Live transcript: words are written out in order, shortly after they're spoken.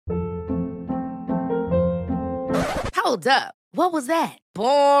Hold up. What was that?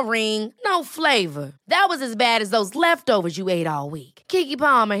 Boring. No flavor. That was as bad as those leftovers you ate all week. Keke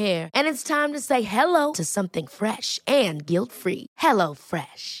Palmer here, and it's time to say hello to something fresh and guilt-free. Hello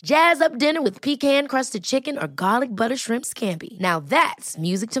Fresh. Jazz up dinner with pecan-crusted chicken or garlic butter shrimp scampi. Now that's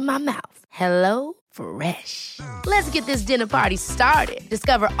music to my mouth. Hello Fresh. Let's get this dinner party started.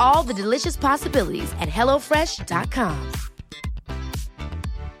 Discover all the delicious possibilities at hellofresh.com.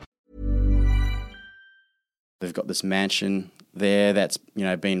 They've got this mansion there that's,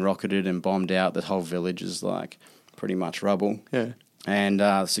 been rocketed and bombed out. The whole village is like pretty much rubble. Yeah.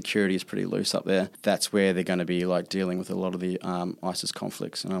 And security is pretty loose up there. That's where they're going to be like dealing with a lot of the ISIS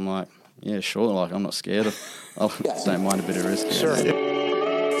conflicts. And I'm like, yeah, sure. Like, I'm not scared. I don't mind a bit of risk. Sure.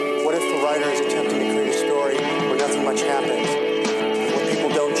 What if the writer is attempting to create a story where nothing much happens, where people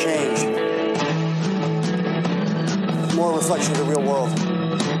don't change? More a reflection of the real world.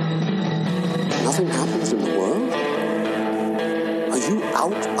 Nothing happens in the world? Are you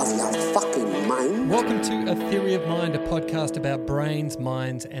out of your fucking mind? Welcome to A Theory of Mind, a podcast about brains,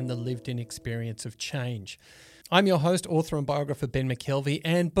 minds, and the lived-in experience of change. I'm your host, author and biographer Ben McKelvey,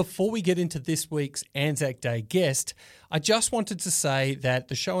 and before we get into this week's ANZAC Day guest, I just wanted to say that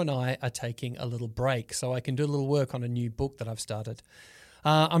the show and I are taking a little break so I can do a little work on a new book that I've started.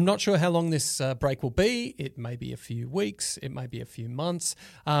 I'm not sure how long this break will be. It may be a few weeks, it may be a few months,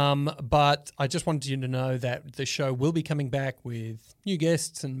 but I just wanted you to know that the show will be coming back with new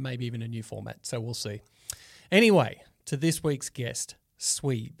guests and maybe even a new format, so we'll see. Anyway, to this week's guest,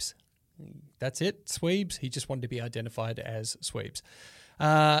 Sweebs. That's it, Sweebs. He just wanted to be identified as Sweebs.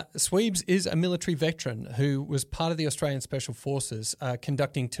 Sweebs is a military veteran who was part of the Australian Special Forces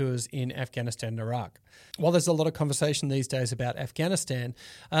conducting tours in Afghanistan and Iraq. While there's a lot of conversation these days about Afghanistan,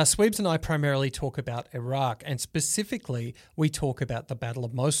 Sweebs and I primarily talk about Iraq, and specifically we talk about the Battle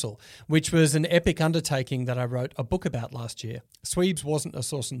of Mosul, which was an epic undertaking that I wrote a book about last year. Sweebs wasn't a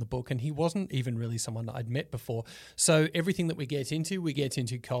source in the book, and he wasn't even really someone I'd met before, so everything that we get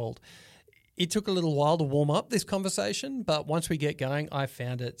into cold. It took a little while to warm up this conversation, but once we get going, I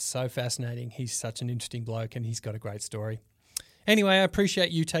found it so fascinating. He's such an interesting bloke and he's got a great story. Anyway, I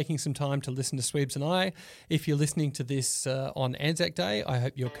appreciate you taking some time to listen to Sweebs and I. If you're listening to this on ANZAC Day, I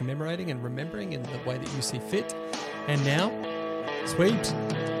hope you're commemorating and remembering in the way that you see fit. And now, Sweebs.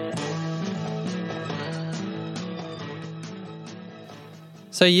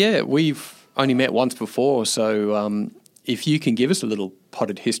 So yeah, we've only met once before, so if you can give us a little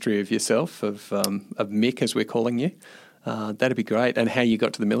potted history of yourself, of Mick, as we're calling you, that'd be great, and how you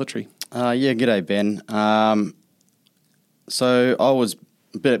got to the military. G'day, Ben. So I was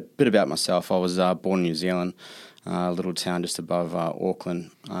a bit about myself. I was born in New Zealand, a little town just above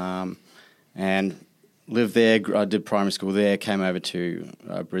Auckland, and lived there. I did primary school there, came over to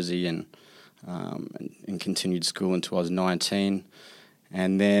Brizzy and continued school until I was 19,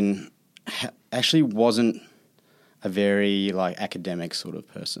 and then actually wasn't a very academic sort of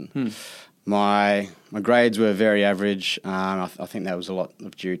person. My grades were very average. I think that was a lot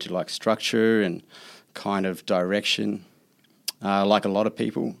of due to structure and kind of direction, like a lot of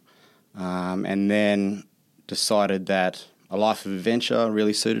people. And then decided that a life of adventure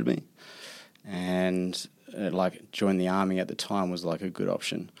really suited me, and joining the army at the time was a good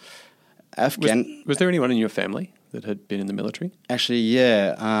option. Was there anyone in your family that had been in the military? Actually,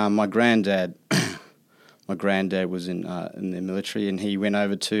 yeah. My granddad. My granddad was in the military, and he went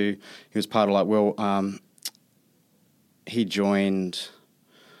over he was part of he joined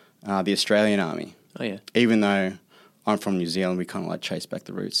the Australian Army. Oh, yeah. Even though I'm from New Zealand, we kind of chased back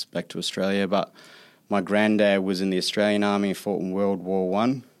the roots back to Australia. But my granddad was in the Australian Army and fought in World War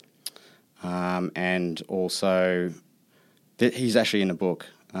One, and also he's actually in a book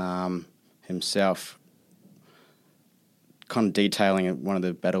himself, kind of detailing one of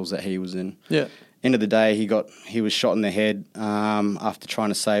the battles that he was in. Yeah. End of the day, he was shot in the head after trying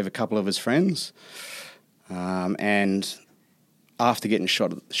to save a couple of his friends, and after getting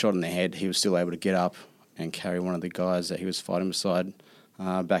shot in the head, he was still able to get up and carry one of the guys that he was fighting beside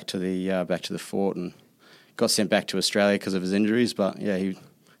back to the fort, and got sent back to Australia because of his injuries. But yeah,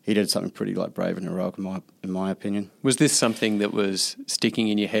 he did something pretty brave and heroic in my opinion. Was this something that was sticking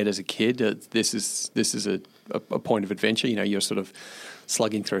in your head as a kid? This is a point of adventure. You're sort of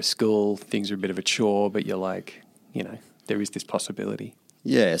slugging through school, things are a bit of a chore, but you're there is this possibility.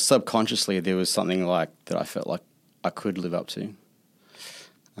 Yeah, subconsciously there was something that I felt like I could live up to.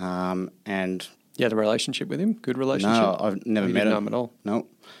 And you had a relationship with him? Good relationship? No, I've never met him. You didn't know him at all? No.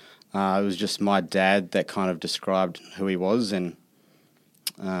 It was just my dad that kind of described who he was, and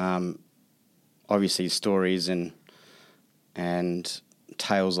obviously stories and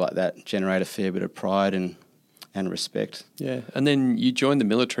tales like that generate a fair bit of pride and and respect. Yeah. And then you joined the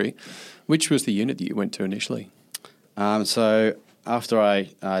military. Which was the unit that you went to initially? So after I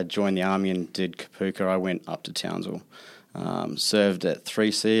joined the Army and did Kapooka, I went up to Townsville. Served at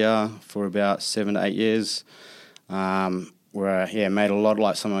 3CR for about 7 to 8 years, where I made a lot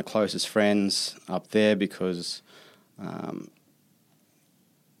of some of my closest friends up there because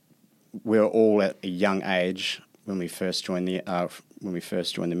we were all at a young age when we first joined the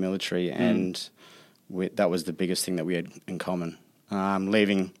military, and that was the biggest thing that we had in common.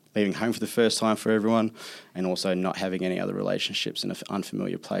 Leaving home for the first time for everyone, and also not having any other relationships in an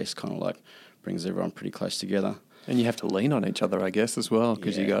unfamiliar place kind of brings everyone pretty close together. And you have to lean on each other, I guess, as well,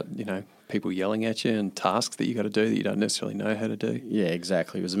 because you got, people yelling at you and tasks that you got to do that you don't necessarily know how to do. Yeah,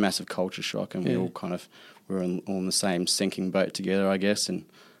 exactly. It was a massive culture shock, and we all were all in the same sinking boat together, I guess, and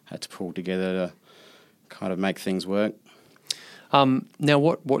had to pull together to kind of make things work. Now,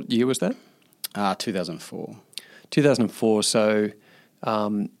 what year was that? 2004. 2004. So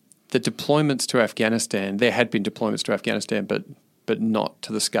the deployments to Afghanistan, there had been deployments to Afghanistan, but not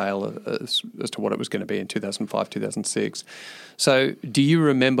to the scale as to what it was going to be in 2005, 2006. So do you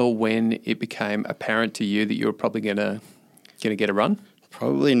remember when it became apparent to you that you were probably going to get a run?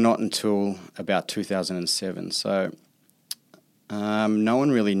 Probably not until about 2007. So no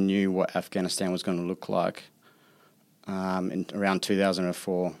one really knew what Afghanistan was going to look like in around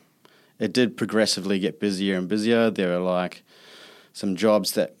 2004. It did progressively get busier and busier. There were some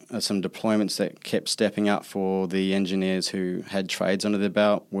deployments that kept stepping up for the engineers who had trades under their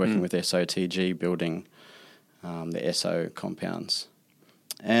belt, working with SOTG, building the SO compounds.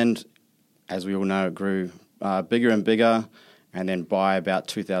 And as we all know, it grew bigger and bigger, and then by about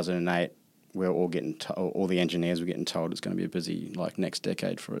 2008, we're all all the engineers were getting told it's going to be a busy next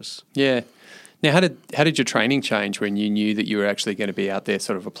decade for us. Yeah. Now, how did your training change when you knew that you were actually going to be out there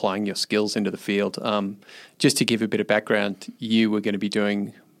sort of applying your skills into the field? Just to give a bit of background, you were going to be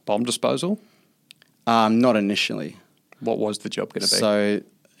doing bomb disposal? Not initially. What was the job going to be? So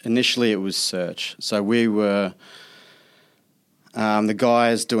initially it was search. So we were the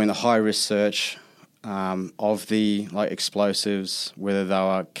guys doing the high-risk search of the explosives, whether they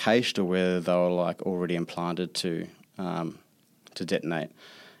were cached or whether they were already implanted to detonate.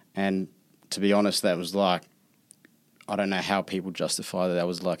 And to be honest, that was I don't know how people justify that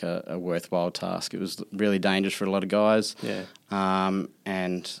was a worthwhile task. It was really dangerous for a lot of guys. Yeah.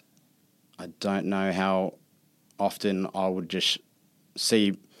 And I don't know how often I would just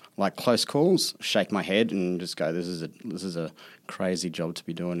see close calls, shake my head and just go, this is a crazy job to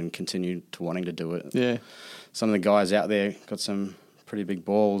be doing, and continue to wanting to do it. Yeah. Some of the guys out there got some pretty big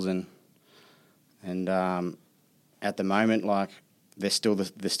balls, and at the moment, they're still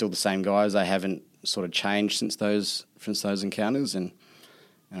the same guys. They haven't sort of changed since those encounters, and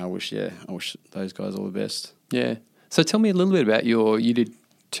I wish those guys all the best. Yeah. So tell me a little bit about you did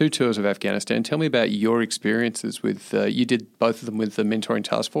 2 tours of Afghanistan. Tell me about your experiences with, you did both of them with the Mentoring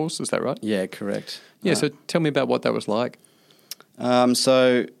Task Force, is that right? Yeah, correct. Yeah, so tell me about what that was like.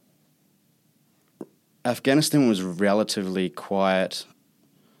 So Afghanistan was relatively quiet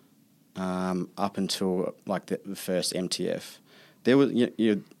up until the first MTF. There was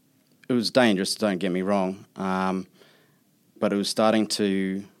it was dangerous, don't get me wrong, but it was starting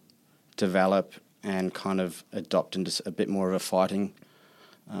to develop and kind of adopt into a bit more of a fighting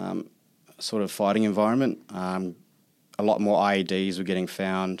environment. A lot more IEDs were getting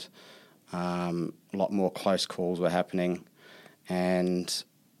found, a lot more close calls were happening, and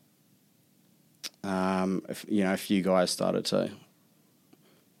a few guys started to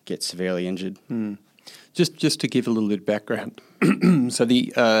get severely injured. Just to give a little bit of background, so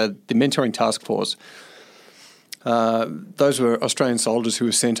the Mentoring Task Force, those were Australian soldiers who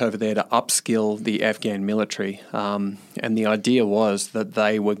were sent over there to upskill the Afghan military, and the idea was that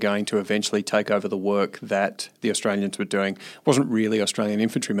they were going to eventually take over the work that the Australians were doing. It wasn't really Australian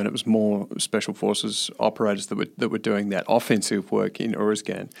infantrymen; it was more Special Forces operators that were doing that offensive work in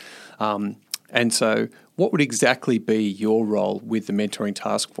Uruzgan. And so, what would exactly be your role with the Mentoring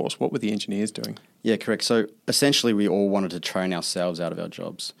Task Force? What were the engineers doing? Yeah, correct. So essentially we all wanted to train ourselves out of our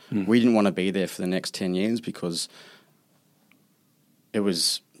jobs. We didn't want to be there for the next 10 years because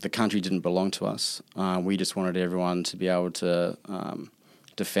the country didn't belong to us. We just wanted everyone to be able to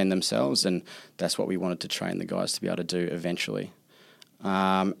defend themselves, and that's what we wanted to train the guys to be able to do eventually.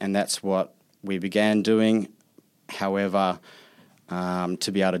 And that's what we began doing. However,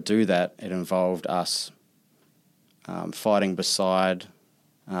 to be able to do that, it involved us fighting beside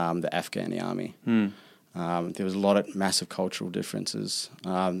the Afghani army. There was a lot of massive cultural differences,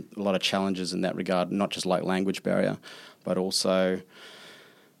 a lot of challenges in that regard, not just language barrier, but also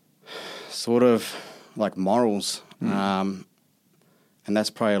sort of like morals. And that's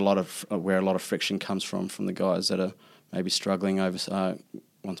probably where a lot of friction comes from the guys that are maybe struggling over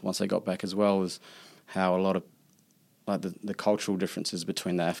once they got back as well, is how a lot of like the cultural differences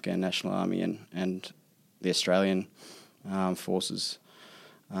between the Afghan National Army and the Australian forces.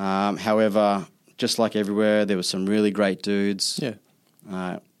 However, just like everywhere, there were some really great dudes. Yeah.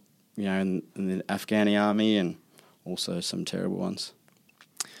 In the Afghani army, and also some terrible ones.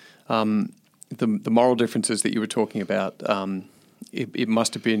 The moral differences that you were talking about, it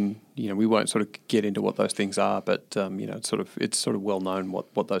must have been, we won't sort of get into what those things are, but it's sort of well known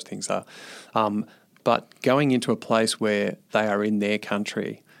what those things are. But going into a place where they are in their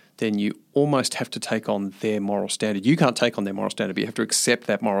country, then you almost have to take on their moral standard. You can't take on their moral standard, but you have to accept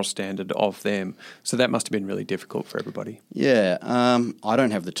that moral standard of them. So that must have been really difficult for everybody. Yeah, I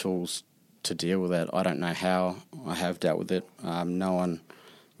don't have the tools to deal with that. I don't know how I have dealt with it.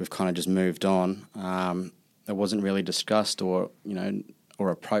 We've kind of just moved on. It wasn't really discussed or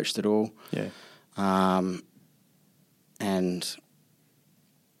approached at all. Yeah. And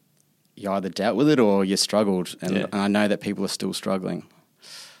you either dealt with it or you struggled. And I know that people are still struggling.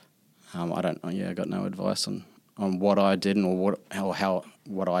 I got no advice on what I did or how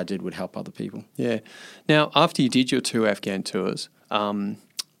what I did would help other people. Yeah. Now, after you did your 2 Afghan tours,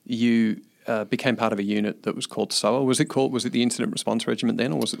 you became part of a unit that was called SOA. Was it the Incident Response Regiment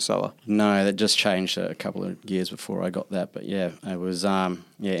then, or was it SOA? No, that just changed a couple of years before I got that. But yeah, it was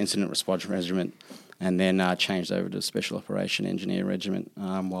Incident Response Regiment, and then changed over to Special Operation Engineer Regiment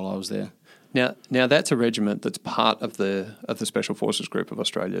while I was there. Now that's a regiment that's part of the Special Forces Group of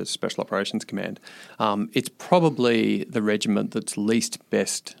Australia's Special Operations Command. It's probably the regiment that's least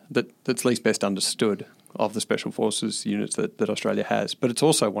best understood of the Special Forces units that Australia has, but it's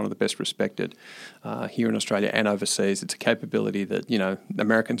also one of the best respected here in Australia and overseas. It's a capability that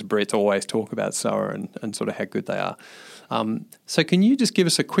Americans and Brits always talk about SOA and sort of how good they are. So can you just give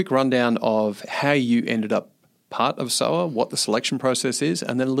us a quick rundown of how you ended up part of SOA, what the selection process is,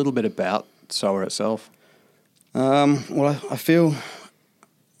 and then a little bit about SOA itself? Well, I feel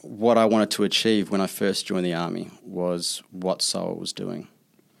what I wanted to achieve when I first joined the Army was what SOA was doing.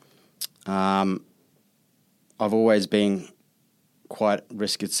 I've always been quite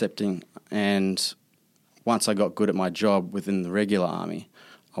risk accepting, and once I got good at my job within the regular Army,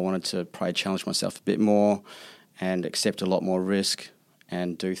 I wanted to probably challenge myself a bit more and accept a lot more risk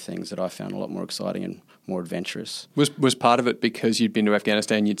and do things that I found a lot more exciting and more adventurous. Was part of it because you'd been to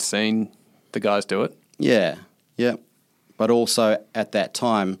Afghanistan, you'd seen the guys do it? Yeah. But also at that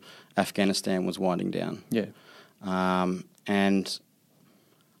time, Afghanistan was winding down. Yeah. And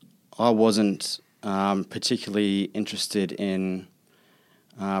I wasn't particularly interested in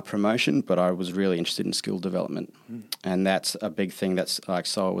promotion, but I was really interested in skill development. And that's a big thing that's like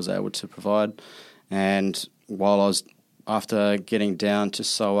SOA was able to provide. And while I was, after getting down to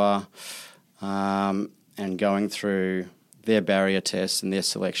SOA and going through their barrier tests and their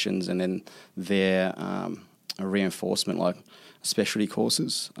selections and then their reinforcement, like specialty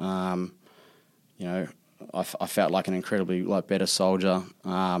courses, I felt like an incredibly better soldier,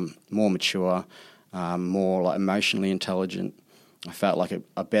 more mature, more emotionally intelligent. I felt like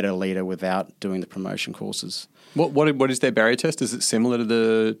a better leader without doing the promotion courses. What is their barrier test? Is it similar to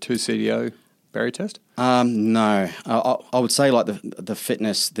the 2 CDO barrier test? No. I would say the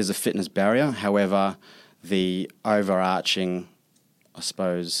fitness, there's a fitness barrier. However, the overarching, I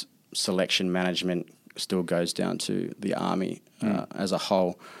suppose, selection management still goes down to the Army as a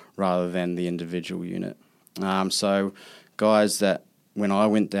whole rather than the individual unit. So guys that, when I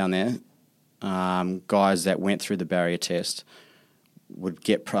went down there, guys that went through the barrier test would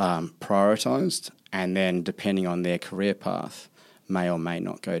get prioritised, and then depending on their career path, may or may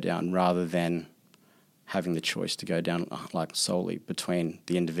not go down, rather than having the choice to go down solely between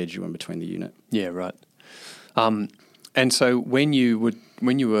the individual and between the unit. Yeah, right. And so when you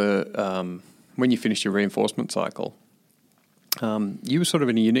finished your reinforcement cycle, you were sort of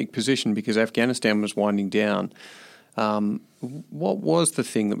in a unique position because Afghanistan was winding down. What was the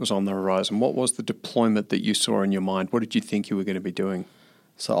thing that was on the horizon? What was the deployment that you saw in your mind? What did you think you were going to be doing?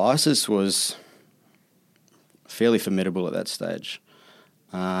 So ISIS was fairly formidable at that stage.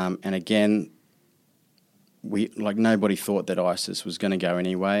 And again, nobody thought that ISIS was going to go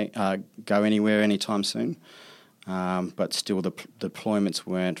anywhere anytime soon. But still the deployments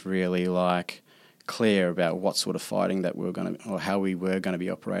weren't really clear about what sort of fighting that we were going to, or how we were going to be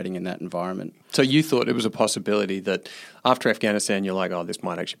operating in that environment. So you thought it was a possibility that after Afghanistan, you're like, oh, this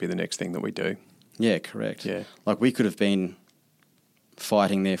might actually be the next thing that we do. Yeah, correct. Yeah. We could have been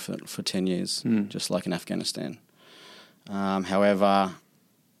fighting there for 10 years, just like in Afghanistan. However,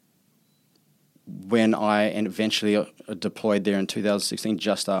 when I eventually deployed there in 2016,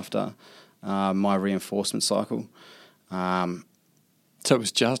 just after my reinforcement cycle. So it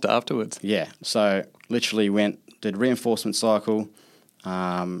was just afterwards? Yeah. So literally did reinforcement cycle,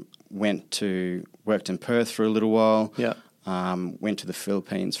 worked in Perth for a little while, went to the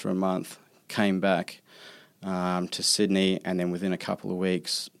Philippines for a month, came back to Sydney, and then within a couple of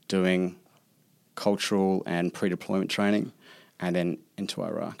weeks doing cultural and pre-deployment training, and then into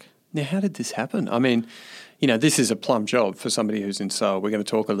Iraq. Now, how did this happen? I mean, this is a plum job for somebody who's in SAR. We're going to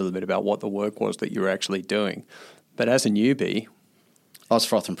talk a little bit about what the work was that you were actually doing. But as a newbie, I was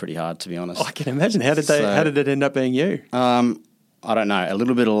frothing pretty hard, to be honest. I can imagine. How did it end up being you? I don't know. A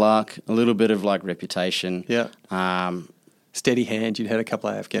little bit of luck, a little bit of reputation. Yeah. Steady hand. You'd had a couple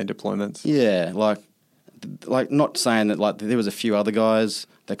of Afghan deployments. Yeah, like not saying that there was a few other guys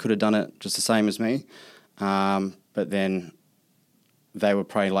that could have done it just the same as me, but then they were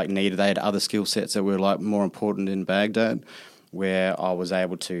probably needed. They had other skill sets that were more important in Baghdad, where I was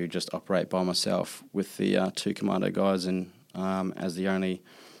able to just operate by myself with the two commando guys and as the only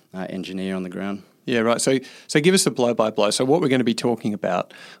engineer on the ground. Yeah, right. So give us a blow-by-blow. So what we're going to be talking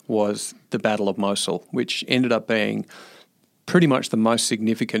about was the Battle of Mosul, which ended up being pretty much the most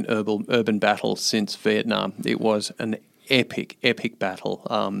significant urban battle since Vietnam. It was an epic battle,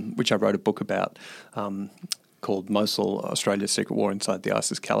 which I wrote a book about called Mosul, Australia's Secret War Inside the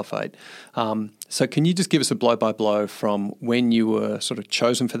ISIS Caliphate. So can you just give us a blow-by-blow from when you were sort of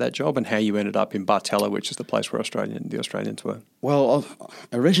chosen for that job and how you ended up in Bartella, which is the place where the Australians were? Well,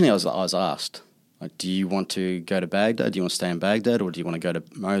 originally I was asked, do you want to go to Baghdad? Do you want to stay in Baghdad, or do you want to go to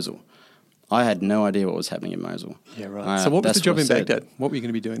Mosul? I had no idea what was happening in Mosul. Yeah, right. So what was the job in Baghdad? What were you going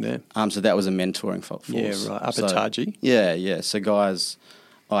to be doing there? So that was a mentoring force. Yeah, right. Up at Taji? Yeah. So guys...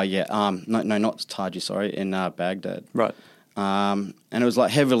 Oh, yeah. No, not Taji, sorry, in Baghdad. Right. And it was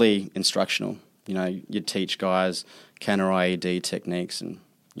heavily instructional. You'd teach guys counter IED techniques and,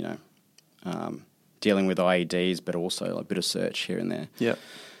 dealing with IEDs, but also a bit of search here and there. Yeah.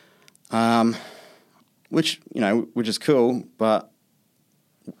 Which is cool, but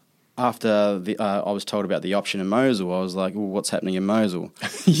after I was told about the option in Mosul, I was like, well, what's happening in Mosul?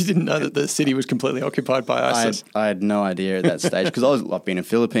 You didn't know that the city was completely occupied by ISIS? I had no idea at that stage, because I've been in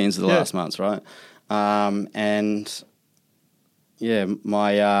Philippines the last months, right? And, yeah,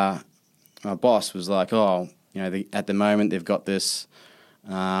 my boss was like, at the moment they've got this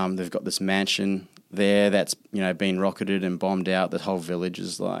mansion there that's, been rocketed and bombed out. The whole village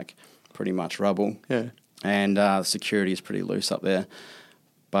is, pretty much rubble. Yeah. And security is pretty loose up there.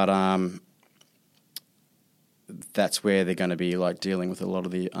 But that's where they're going to be dealing with a lot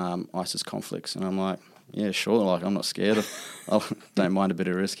of the ISIS conflicts, and I'm like, yeah, sure. I'm not scared. I don't mind a bit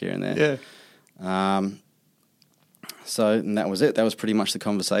of risk here and there. Yeah. So and that was it. That was pretty much the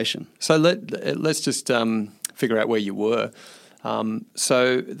conversation. So let's just figure out where you were.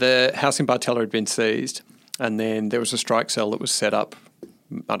 So the house in Bartella had been seized, and then there was a strike cell that was set up.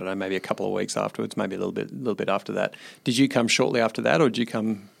 I don't know, maybe a couple of weeks afterwards, maybe a little bit after that. Did you come shortly after that, or did you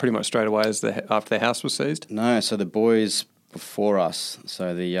come pretty much straight away after the house was seized? No, so the boys before us,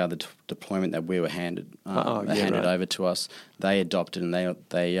 so the deployment that we were handed over to us, they adopted and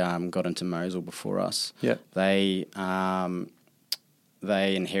they got into Mosul before us. Yeah, they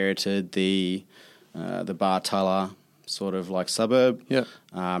inherited the Bartella sort of suburb. Yeah,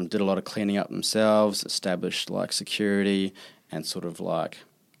 did a lot of cleaning up themselves, established security and sort of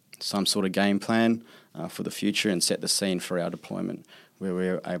some sort of game plan for the future, and set the scene for our deployment, where we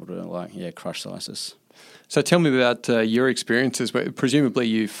were able to crush ISIS. So tell me about your experiences. Presumably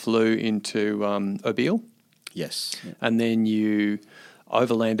you flew into Erbil? Yes. Yeah. And then you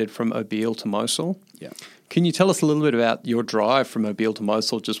overlanded from Erbil to Mosul? Yeah. Can you tell us a little bit about your drive from Erbil to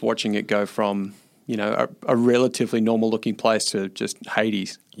Mosul, just watching it go from a relatively normal-looking place to just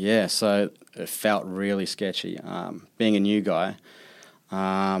Hades? Yeah, so it felt really sketchy. Being a new guy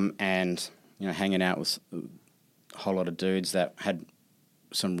and, hanging out with a whole lot of dudes that had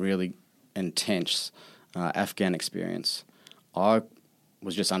some really intense Afghan experience, I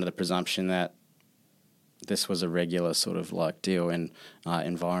was just under the presumption that this was a regular sort of deal and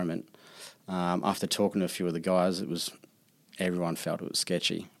environment. After talking to a few of the guys, everyone felt it was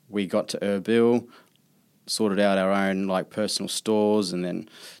sketchy. We got to Erbil, sorted out our own personal stores, and then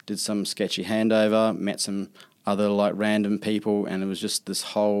did some sketchy handover, met some other random people, and it was just this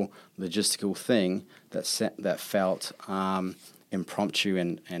whole logistical thing that felt impromptu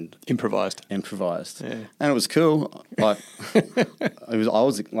and improvised. Yeah. And it was cool. I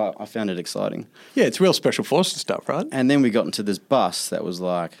found it exciting. Yeah, it's real special forces stuff, right? And then we got into this bus that was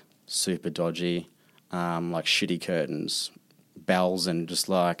super dodgy, shitty curtains, bells, and just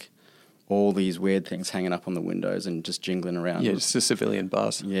all these weird things hanging up on the windows and just jingling around. Yeah, just a civilian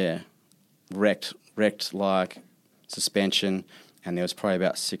bus. Yeah. Wrecked like suspension, and there was probably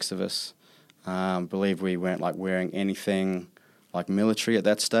about 6 of us. Believe we weren't like wearing anything like military at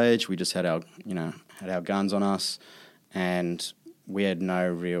that stage. We just had our guns on us, and we had no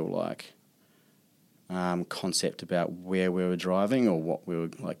real like concept about where we were driving or what we were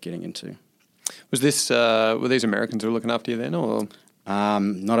like getting into. Was this were these Americans who were looking after you then, or?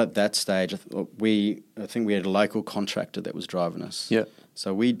 Not at that stage. I think we had a local contractor that was driving us. Yeah.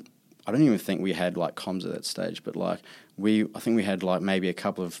 So I don't even think we had like comms at that stage, but like I think we had like maybe a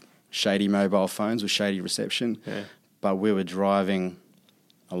couple of shady mobile phones with shady reception. Yeah. But we were driving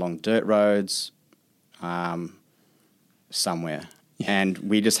along dirt roads, somewhere. And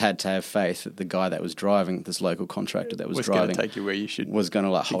we just had to have faith that the guy that was driving, this local contractor that was driving, going to take you where you should, was going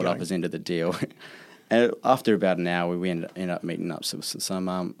to like hold up his end of the deal. And after about an hour, we ended up meeting up with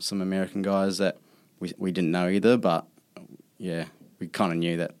some American guys that we didn't know either, but yeah, we kind of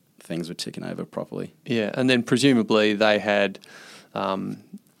knew that things were ticking over properly. Yeah, and then presumably they had, an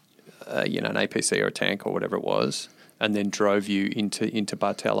APC or a tank or whatever it was, and then drove you into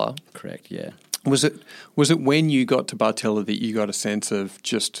Bartella. Correct. Yeah. Was it when you got to Bartella that you got a sense of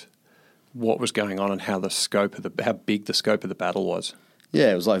just what was going on and how big the scope of the battle was?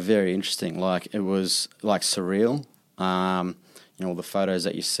 Yeah, it was like very interesting. Like it was like surreal. All the photos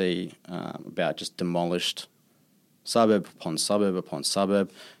that you see about just demolished suburb upon suburb upon suburb,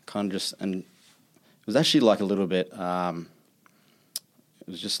 kind of just, and it was actually like a little bit. It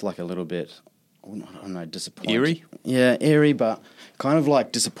was just like a little bit, I don't know, disappointing. Eerie? Yeah, eerie, but kind of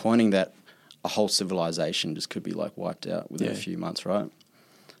like disappointing that a whole civilization just could be like wiped out within a few months, right?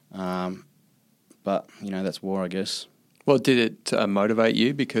 But that's war, I guess. Well, did it motivate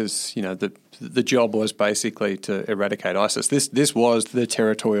you? Because the job was basically to eradicate ISIS. This was the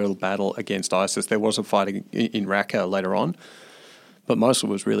territorial battle against ISIS. There was a fighting in Raqqa later on, but Mosul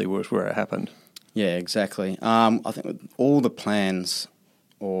was where it happened. Yeah, exactly. I think with all the plans,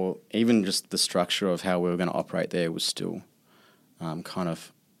 or even just the structure of how we were going to operate there, was still kind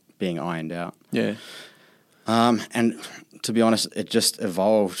of being ironed out. Yeah. And to be honest, it just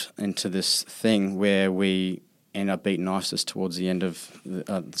evolved into this thing where we ended up beating ISIS towards the end of the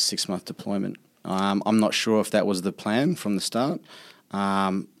 6-month deployment. I'm not sure if that was the plan from the start.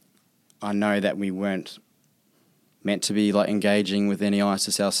 I know that we weren't meant to be like engaging with any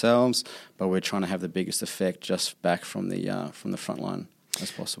ISIS ourselves, but we're trying to have the biggest effect just back from the front line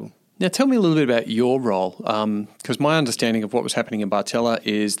as possible. Now, tell me a little bit about your role, because my understanding of what was happening in Bartella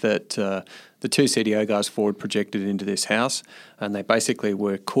is that the 2 CDO guys forward projected into this house, and they basically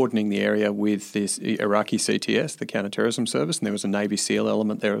were cordoning the area with this Iraqi CTS, the counterterrorism service, and there was a Navy SEAL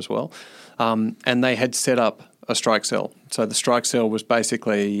element there as well. And they had set up a strike cell. So the strike cell was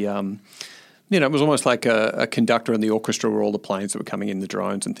basically, it was almost like a conductor in the orchestra where all the planes that were coming in, the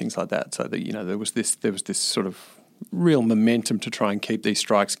drones and things like that. So that there was this sort of real momentum to try and keep these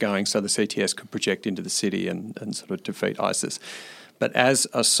strikes going so the CTS could project into the city and sort of defeat ISIS. But as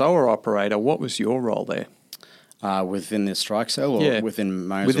a SOA operator, what was your role there? Within the strike cell or within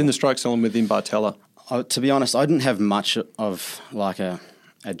Mosul? Within the strike cell and within Bartella. To be honest, I didn't have much of like a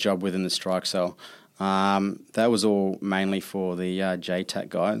job within the strike cell. That was all mainly for the JTAC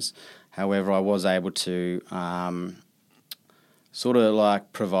guys. However, I was able to sort of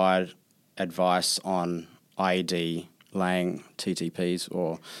like provide advice on IED laying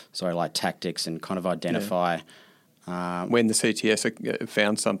TTPs like tactics, and kind of identify when the CTS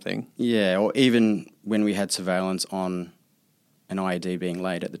found something. Yeah, or even when we had surveillance on an IED being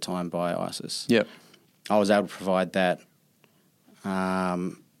laid at the time by ISIS. Yep. I was able to provide that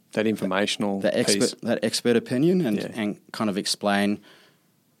that informational piece. That expert opinion and kind of explain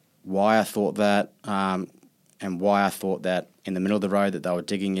why I thought that and why I thought that in the middle of the road that they were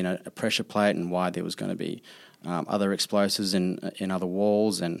digging in a pressure plate, and why there was going to be other explosives in other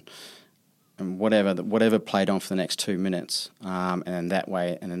walls and whatever played on for the next 2 minutes, and then that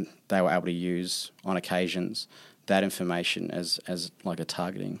way, and then they were able to use on occasions that information as like a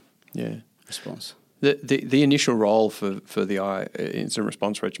targeting response. The initial role for the incident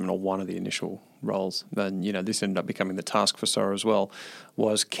response regiment, or one of the initial roles, and this ended up becoming the task for SOA as well,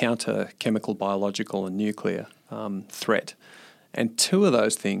 was counter chemical, biological, and nuclear threat. And 2 of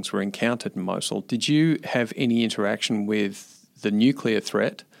those things were encountered in Mosul. Did you have any interaction with the nuclear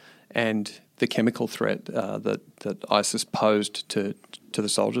threat and the chemical threat that ISIS posed to the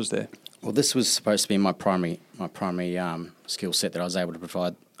soldiers there? Well, this was supposed to be my primary skill set that I was able to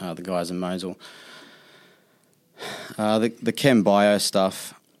provide the guys in Mosul. The chem bio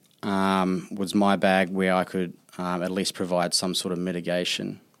stuff was my bag, where I could at least provide some sort of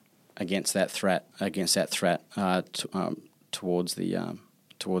mitigation against that threat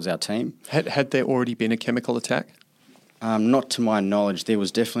towards our team. Had there already been a chemical attack? Not to my knowledge. There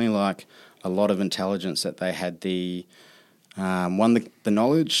was definitely like a lot of intelligence that they had the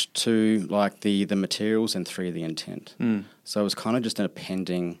knowledge, two, like the materials, and three, the intent. So it was kind of just a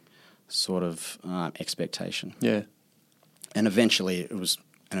pending sort of expectation. Yeah. And eventually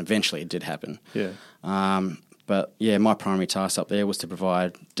it did happen. Yeah. But yeah, my primary task up there was to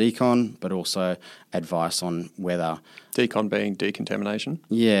provide decon, but also advice on whether... Decon being decontamination?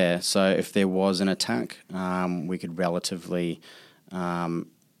 Yeah, so if there was an attack, we could relatively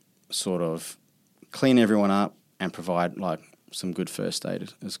sort of clean everyone up and provide like some good first aid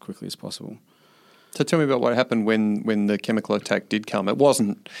as quickly as possible. So tell me about what happened when the chemical attack did come. It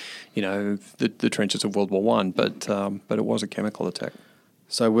wasn't, the trenches of World War I, but it was a chemical attack.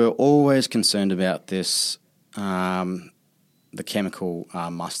 So we're always concerned about this, the chemical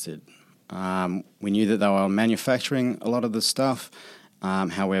mustard. We knew that they were manufacturing a lot of the stuff.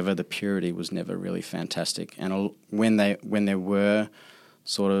 However, the purity was never really fantastic. And when there were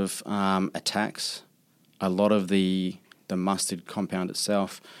sort of attacks, a lot of the mustard compound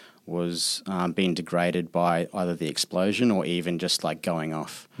itself was being degraded by either the explosion or even just like going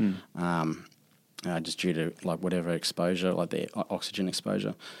off, just due to like whatever exposure, like the oxygen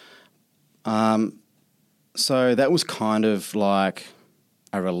exposure. So that was kind of like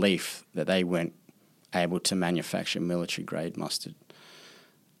a relief that they weren't able to manufacture military-grade mustard.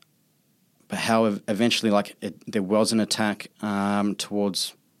 But how eventually, there was an attack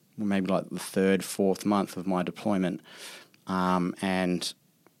towards maybe like the third, fourth month of my deployment, and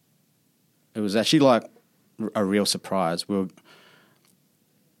it was actually like a real surprise. We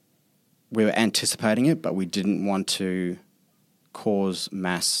were anticipating it, but we didn't want to cause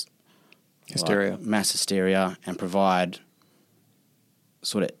mass hysteria, and provide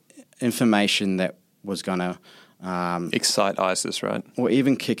sort of information that was going to excite ISIS, right? Or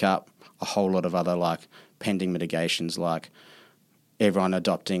even kick up a whole lot of other like pending mitigations, like everyone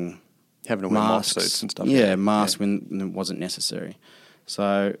adopting having to wear masks, moth suits and stuff. Yeah, masks when it wasn't necessary.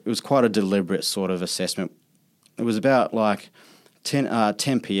 So it was quite a deliberate sort of assessment. It was about like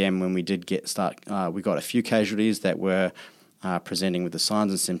 10 p.m. when we did we got a few casualties that were presenting with the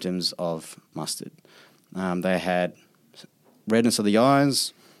signs and symptoms of mustard. They had redness of the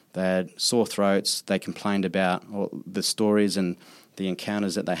eyes, they had sore throats, they complained about the stories and the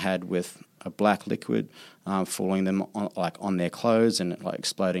encounters that they had with a black liquid falling them on their clothes and like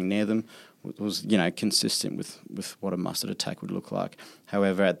exploding near them. It was consistent with what a mustard attack would look like.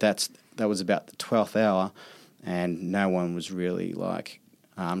 However, that was about the 12th hour, and no one was really like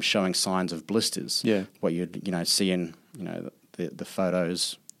showing signs of blisters. Yeah, what you'd see in the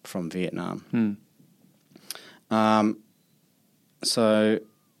photos from Vietnam. So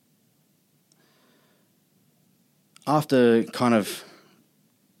after kind of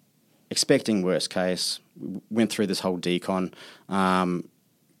expecting worst case, we went through this whole decon,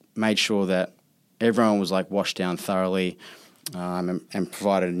 made sure that everyone was like washed down thoroughly, and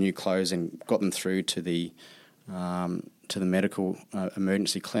provided new clothes and got them through to the medical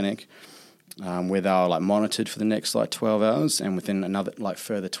emergency clinic, where they were like monitored for the next like 12 hours, and within another like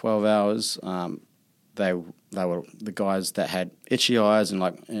further 12 hours, they were the guys that had itchy eyes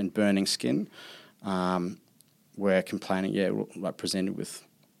and burning skin, were complaining, like presented with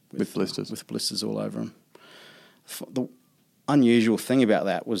blisters all over them. The unusual thing about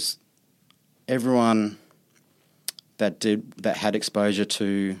that was everyone that had exposure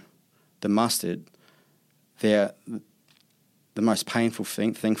to the mustard, the most painful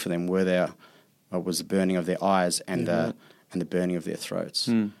thing for them was the burning of their eyes and the burning of their throats.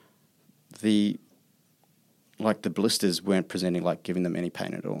 The blisters weren't presenting like giving them any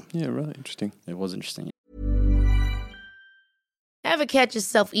pain at all. Yeah, right. Interesting. It was interesting. Ever catch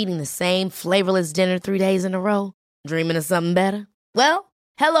yourself eating the same flavorless dinner 3 days in a row? Dreaming of something better? Well,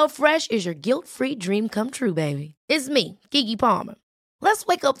 HelloFresh is your guilt-free dream come true, baby. It's me, Keke Palmer. Let's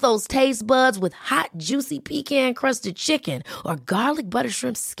wake up those taste buds with hot, juicy pecan-crusted chicken or garlic butter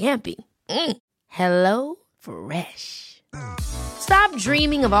shrimp scampi. Hello Fresh. Stop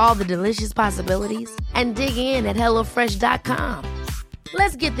dreaming of all the delicious possibilities and dig in at HelloFresh.com.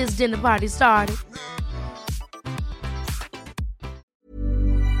 Let's get this dinner party started.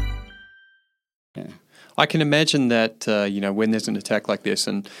 I can imagine that, when there's an attack like this,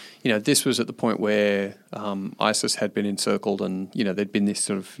 and, this was at the point where ISIS had been encircled and, there'd been this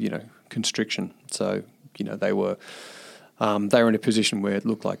sort of, constriction. So, they were in a position where it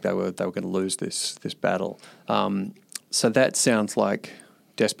looked like they were going to lose this battle. So that sounds like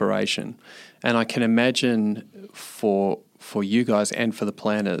desperation. And I can imagine for for you guys and for the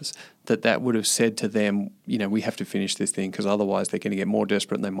planners that would have said to them, we have to finish this thing because otherwise they're going to get more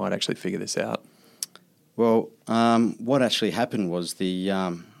desperate and they might actually figure this out? Well, what actually happened was the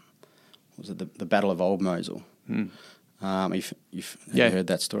Battle of Old Mosul. You've heard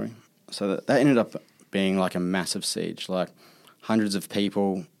that story. So that ended up being like a massive siege, like hundreds of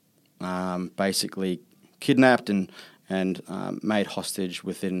people basically kidnapped and made hostage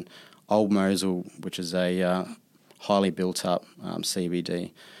within Old Mosul, which is a highly built up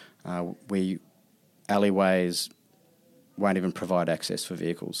CBD, where alleyways won't even provide access for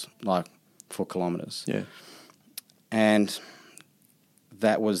vehicles, like for kilometres. Yeah, and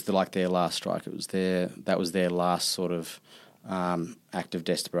that was their last strike. That was their last sort of act of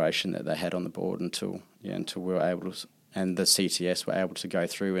desperation that they had on the board until we were able to, and the CTS were able to go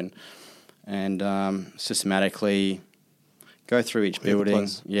through and systematically go through each building.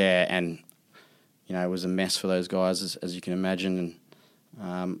 Yeah, and it was a mess for those guys, as you can imagine.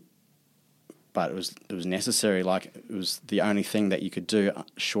 And but it was necessary. Like, it was the only thing that you could do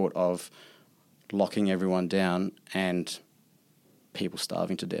short of locking everyone down and people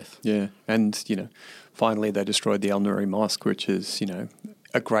starving to death. Yeah, and finally they destroyed the Al Nuri Mosque, which is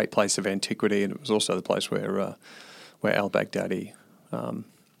a great place of antiquity, and it was also the place where al-Baghdadi,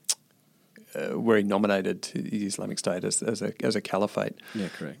 where he nominated the Islamic State as a caliphate. Yeah,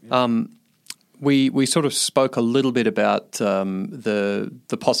 correct. Yeah. We sort of spoke a little bit about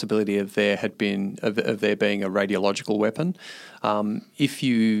the possibility of there being a radiological weapon. If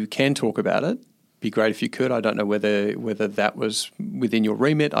you can talk about it, be great if you could. I don't know whether that was within your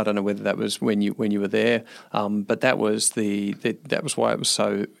remit. I don't know whether that was when you were there. But that was that was why it was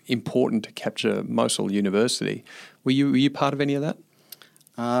so important to capture Mosul University. Were you part of any of that?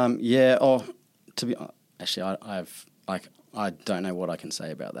 Yeah. Oh, to be actually, I don't know what I can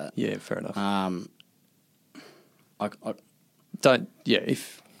say about that. Yeah, fair enough. I don't. Yeah,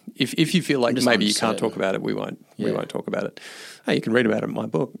 if you feel like maybe you can't talk about it, we won't. Yeah. We won't talk about it. Hey, you can read about it in my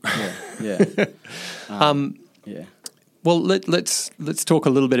book. Yeah. Yeah. Well, let's talk a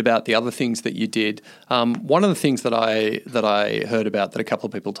little bit about the other things that you did. One of the things that I heard about that a couple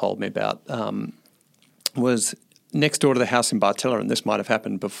of people told me about was next door to the house in Bartella, and this might have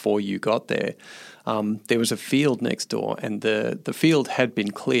happened before you got there. There was a field next door, and the field had been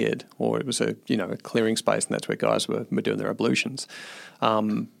cleared, or it was a clearing space, and that's where guys were doing their ablutions.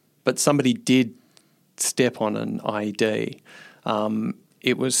 But somebody did step on an IED.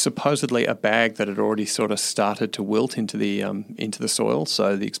 It was supposedly a bag that had already sort of started to wilt into the soil,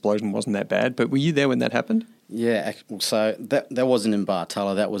 so the explosion wasn't that bad. But were you there when that happened? Yeah, so that wasn't in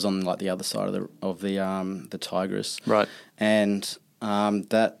Bartella. That was on like the other side of the Tigris, right? And so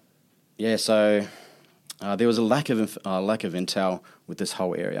there was a lack of intel with this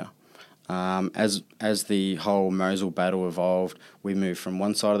whole area. As the whole Mosul battle evolved, we moved from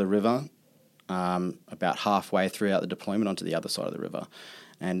one side of the river, about halfway throughout the deployment, onto the other side of the river,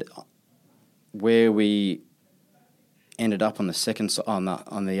 and where we ended up on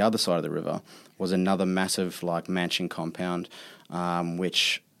the other side of the river was another massive mansion compound,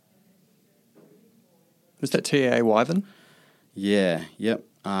 which was that TAA Wyvern? Yeah, yep.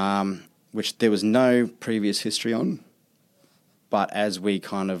 Which there was no previous history on, but as we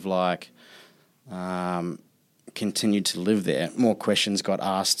kind of continued to live there, more questions got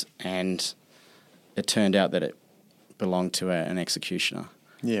asked, and it turned out that it belonged to an executioner.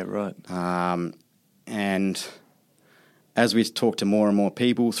 Yeah, right. And as we talked to more and more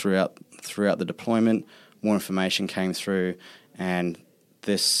people throughout the deployment, more information came through, and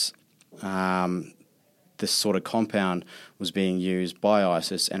this sort of compound was being used by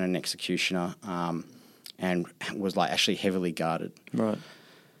ISIS and an executioner, and was actually heavily guarded. Right.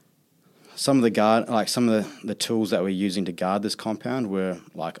 Some of the tools that we're using to guard this compound were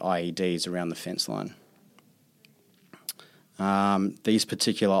IEDs around the fence line. These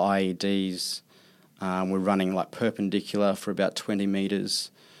particular IEDs were running perpendicular for about 20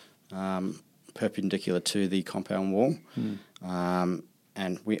 metres, perpendicular to the compound wall.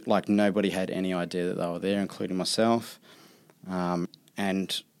 And we nobody had any idea that they were there, including myself.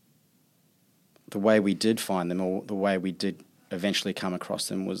 And the way we did find them, or the way we did eventually come across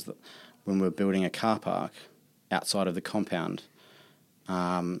them, was that when we were building a car park outside of the compound,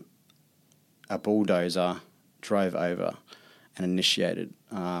 a bulldozer drove over and initiated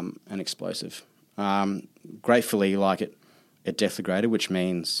an explosive. Gratefully, it deflagrated, which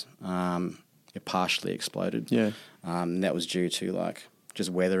means it partially exploded. Yeah. And that was due to just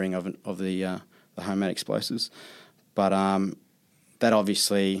weathering of the homemade explosives. But that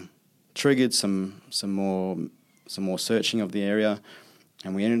obviously triggered some more searching of the area,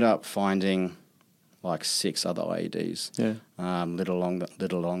 and we ended up finding like 6 other IEDs. Yeah. Lit along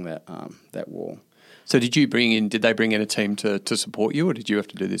that wall. So did they bring in a team to support you, or did you have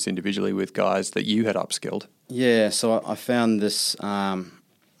to do this individually with guys that you had upskilled? Yeah, so I found this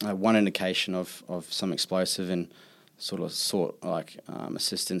one indication of some explosive and sought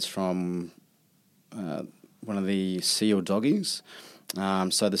assistance from one of the SEAL doggies.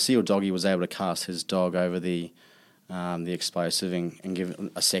 So the SEAL doggy was able to cast his dog over the explosive and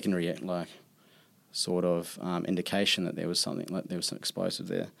give a secondary indication that there was some explosive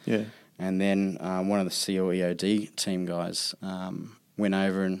there. Yeah. And then one of the SEAL EOD team guys went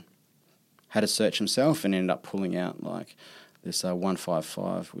over and had a search himself and ended up pulling out this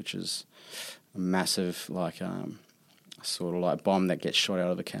 155, which is a massive bomb that gets shot out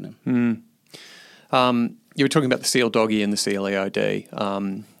of a cannon. You were talking about the SEAL doggy and the SEAL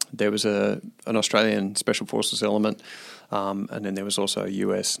EOD. There was an Australian Special Forces element, and then there was also a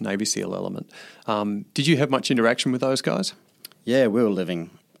US Navy SEAL element. Did you have much interaction with those guys? Yeah, we were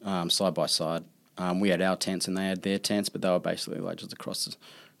living side by side. We had our tents and they had their tents, but they were basically just across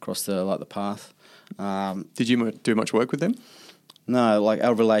the path. Did you do much work with them? No,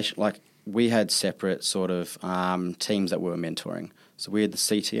 our relation, we had separate teams that we were mentoring. So we had the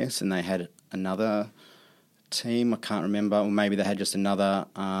CTS and they had another team. I can't remember, or maybe they had just another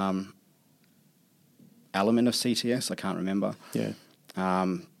element of CTS. I can't remember. Yeah.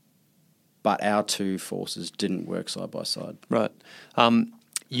 But our two forces didn't work side by side. Right.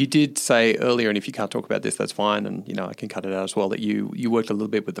 You did say earlier, and if you can't talk about this, that's fine, and I can cut it out as well, that you worked a little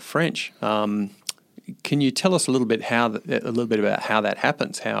bit with the French. Can you tell us a little bit about how that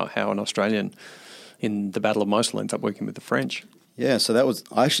happens? How an Australian in the Battle of Mosul ends up working with the French? Yeah, so that was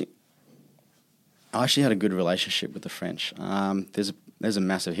I actually had a good relationship with the French. There's a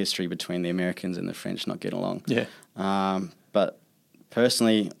massive history between the Americans and the French not getting along. Yeah. But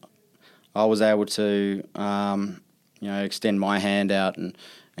personally, I was able to extend my hand out and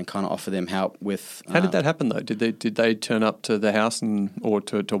kind of offer them help with. How did that happen though? Did they turn up to the house or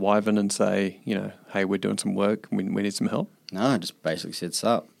to Wyvern and say, hey, we're doing some work, we need some help? No, I just basically said,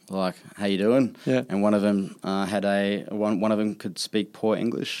 "Sup, how you doing?" Yeah. And one of them one of them could speak poor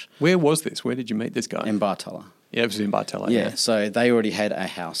English. Where was this? Where did you meet this guy? In Bartella. Yeah, it was in Bartella. Yeah. So they already had a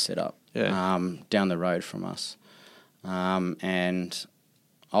house set up. Yeah. Down the road from us, and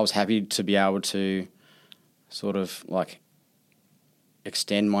I was happy to be able to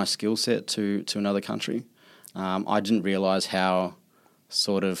extend my skill set to another country. I didn't realise how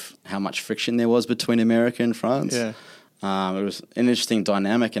much friction there was between America and France. Yeah. It was an interesting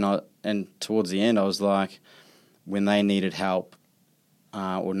dynamic, and towards the end, I was like, when they needed help,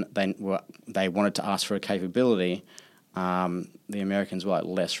 or they wanted to ask for a capability, the Americans were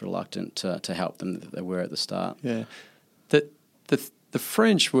less reluctant to help them than they were at the start. Yeah. The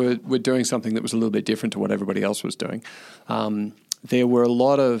French were doing something that was a little bit different to what everybody else was doing. There was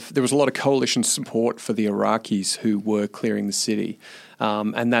a lot of coalition support for the Iraqis who were clearing the city,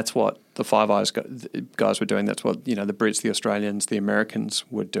 and that's what the Five Eyes guys were doing. That's what the Brits, the Australians, the Americans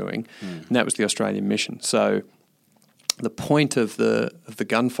were doing, and that was the Australian mission. So the point of the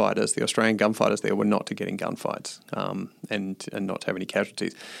gunfighters, the Australian gunfighters, there were not to get in gunfights and not to have any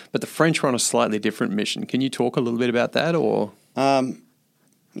casualties. But the French were on a slightly different mission. Can you talk a little bit about that, or?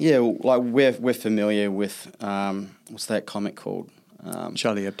 Yeah, we're familiar with what's that comic called?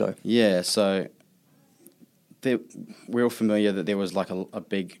 Charlie Hebdo. Yeah, so we're all familiar that there was a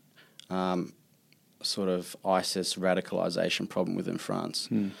big ISIS radicalisation problem within France,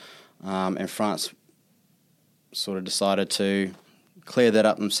 and France decided to clear that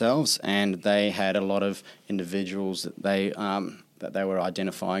up themselves, and they had a lot of individuals that they were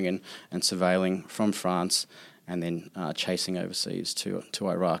identifying and surveilling from France, and then chasing overseas to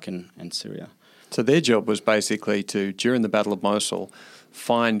Iraq and Syria. So their job was basically to, during the Battle of Mosul,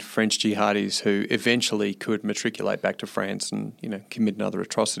 find French jihadis who eventually could matriculate back to France and commit another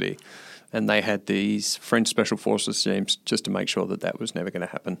atrocity. And they had these French Special Forces teams just to make sure that was never going to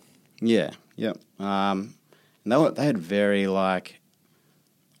happen. Yeah, yeah. And they had very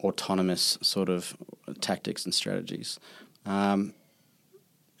autonomous tactics and strategies. And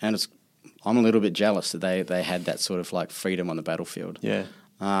I'm a little bit jealous that they had that freedom on the battlefield. Yeah.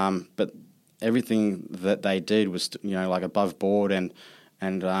 But everything that they did was above board and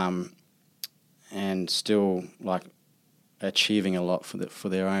still achieving a lot for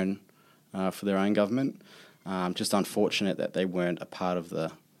their own government. Just unfortunate that they weren't a part of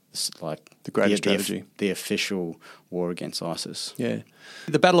the greater strategy, the official war against ISIS. Yeah.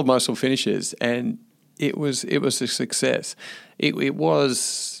 The Battle of Mosul finishes, and it was a success. It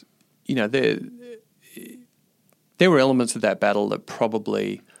was. There were elements of that battle that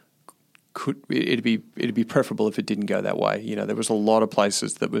probably it'd be preferable if it didn't go that way. You know, there was a lot of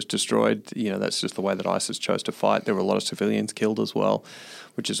places that was destroyed. You know, that's just the way that ISIS chose to fight. There were a lot of civilians killed as well,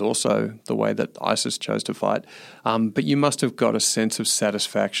 which is also the way that ISIS chose to fight. But you must have got a sense of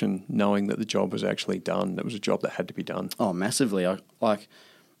satisfaction knowing that the job was actually done. It was a job that had to be done. Oh, massively.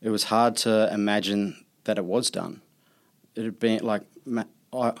 It was hard to imagine that it was done. It had been like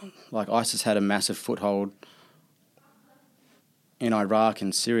ISIS had a massive foothold in Iraq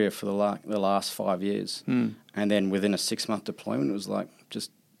and Syria for the last 5 years. And then within a 6-month deployment, it was like just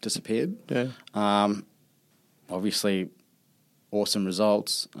disappeared. Yeah. Obviously, awesome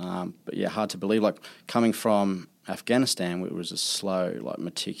results. But yeah, hard to believe. Like coming from Afghanistan, it was a slow, like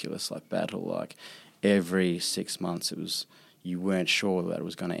meticulous, like battle. Like every 6 months, you weren't sure that it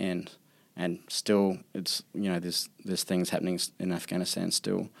was going to end. And still, it's, you know, there's things happening in Afghanistan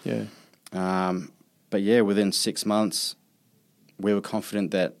still. Yeah. But yeah, within 6 months, we were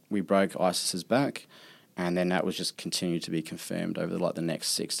confident that we broke ISIS's back, and then that was just continued to be confirmed over the next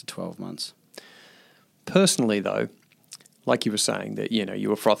 6 to 12 months. Personally, though, like you were saying, that, you know, you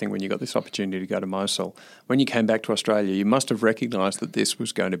were frothing when you got this opportunity to go to Mosul. When you came back to Australia, you must have recognised that this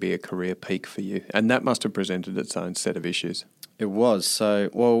was going to be a career peak for you, and that must have presented its own set of issues. It was.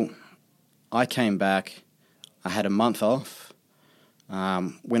 So, well, I came back, I had a month off,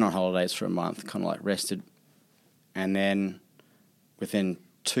 went on holidays for a month, kind of like rested, and then within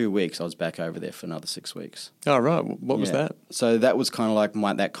 2 weeks, I was back over there for another 6 weeks. Oh, right. What was that? So that was kind of like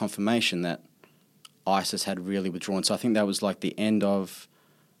that confirmation that ISIS had really withdrawn. So I think that was like the end of,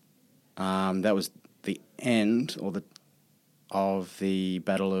 of the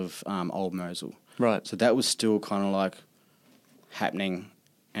Battle of Old Mosul. Right. So that was still kind of like happening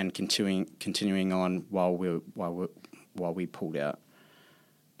and continuing on while we pulled out.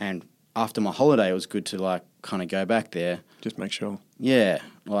 And after my holiday, it was good to like kind of go back there. Just make sure. Yeah,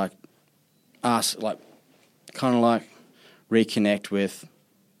 like kind of like reconnect with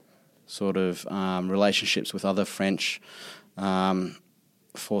sort of relationships with other French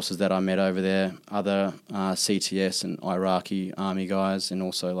forces that I met over there, other CTS and Iraqi army guys, and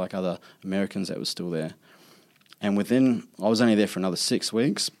also like other Americans that were still there. And I was only there for another 6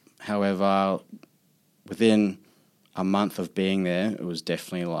 weeks. However, within a month of being there, it was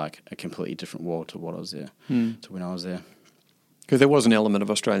definitely like a completely different world to what I was there, to when I was there. Because there was an element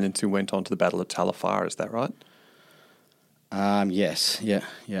of Australians who went on to the Battle of Tal Afar, is that right? Yes, yeah.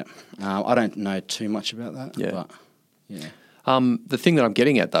 I don't know too much about that, but yeah. The thing that I'm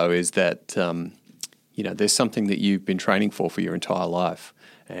getting at, though, is that, you know, there's something that you've been training for your entire life,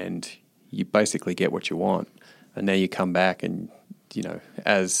 and you basically get what you want. And now you come back and, you know,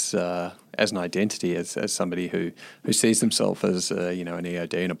 as an identity, as somebody who sees themselves as, you know, an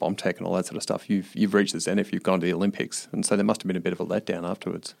EOD and a bomb tech and all that sort of stuff, you've reached the zenith, you've gone to the Olympics. And so there must have been a bit of a letdown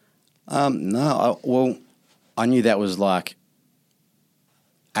afterwards. No, I knew that was like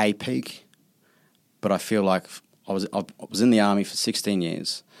a peak, but I feel like I was in the army for 16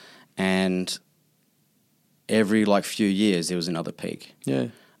 years, and every like few years there was another peak. Yeah.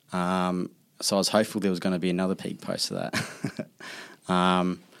 So I was hopeful there was going to be another peak post to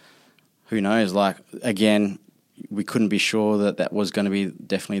that. Who knows? Like again, we couldn't be sure that was going to be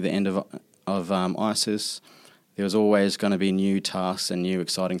definitely the end of ISIS. There was always going to be new tasks and new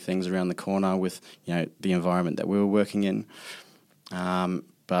exciting things around the corner with, you know, the environment that we were working in.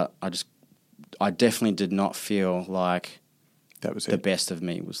 But I definitely did not feel like that was the best of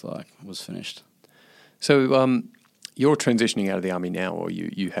me was finished. So you're transitioning out of the army now, or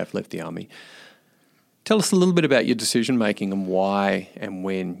you have left the army. Tell us a little bit about your decision making and why and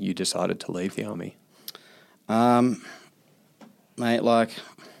when you decided to leave the army. Mate,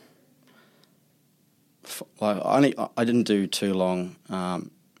 I didn't do too long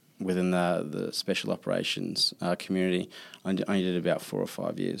within the special operations community. I only did about 4 or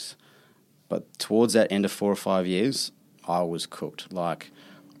 5 years. But towards that end of 4 or 5 years, I was cooked. Like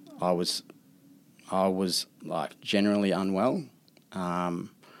I was like generally unwell.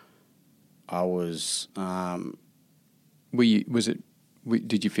 I was.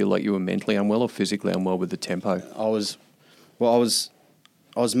 Did you feel like you were mentally unwell or physically unwell with the tempo? I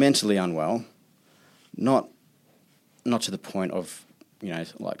was mentally unwell, not to the point of, you know,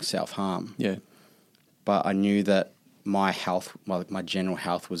 like self-harm. Yeah. But I knew that my health, my general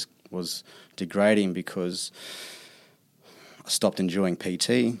health was degrading because I stopped enjoying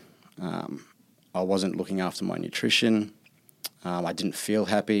PT. I wasn't looking after my nutrition. I didn't feel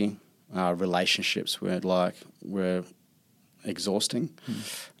happy. Relationships were exhausting.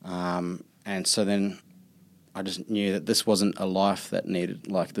 And so then I just knew that this wasn't a life that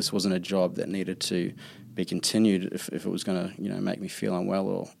this wasn't a job that needed to be continued if it was going to, you know, make me feel unwell,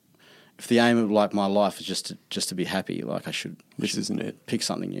 or if the aim of like my life is just to be happy, like I should. This isn't it. Pick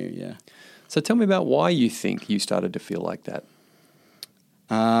something new. Yeah. So tell me about why you think you started to feel like that.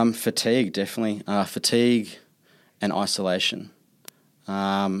 Fatigue, definitely. Fatigue and isolation.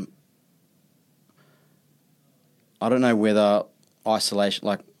 I don't know whether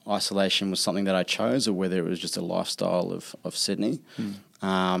isolation was something that I chose or whether it was just a lifestyle of Sydney.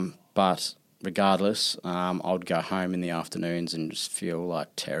 But regardless, I would go home in the afternoons and just feel like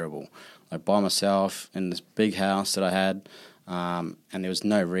terrible, like by myself in this big house that I had, and there was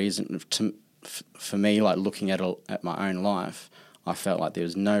no reason for me, like looking at my own life. I felt like there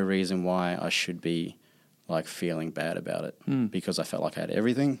was no reason why I should be like feeling bad about it because I felt like I had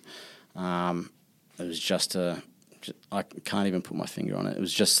everything. It was just I can't even put my finger on it. It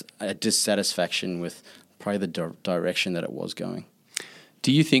was just a dissatisfaction with probably the direction that it was going.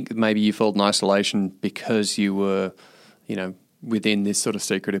 Do you think maybe you felt in isolation because you were, within this sort of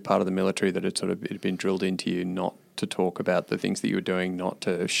secretive part of the military that it had been drilled into you not to talk about the things that you were doing, not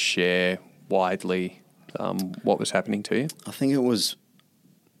to share widely what was happening to you? I think it was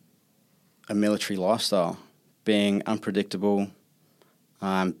a military lifestyle, being unpredictable,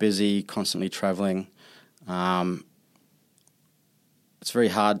 busy, constantly travelling. It's very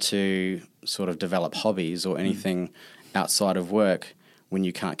hard to sort of develop hobbies or anything outside of work when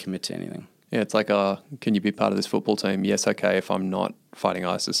you can't commit to anything. Yeah, it's like, can you be part of this football team? Yes, okay, if I'm not fighting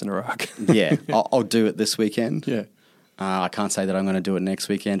ISIS in Iraq. Yeah, I'll do it this weekend. Yeah. I can't say that I'm going to do it next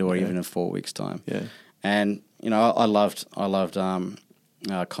weekend or even in 4 weeks' time. Yeah. And, I loved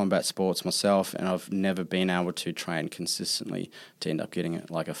combat sports myself, and I've never been able to train consistently to end up getting it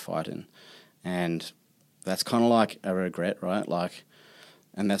like a fight in. And that's kind of like a regret, right? Like,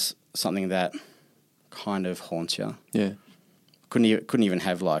 and that's something that kind of haunts you. Yeah. Couldn't even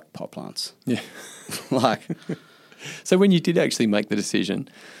have like pot plants. Yeah. Like. So when you did actually make the decision,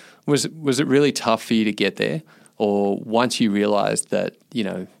 was it really tough for you to get there? Or once you realised that,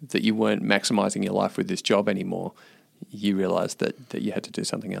 that you weren't maximising your life with this job anymore, you realised that you had to do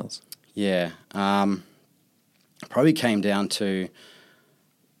something else? Yeah. Probably came down to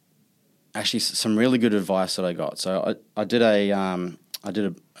actually some really good advice that I got. So I did a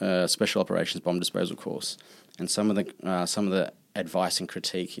special operations bomb disposal course, and some of the advice and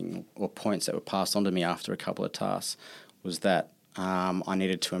critiquing or points that were passed on to me after a couple of tasks was that I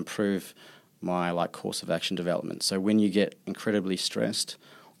needed to improve my course of action development. So when you get incredibly stressed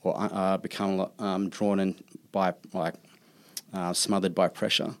or become drawn in by smothered by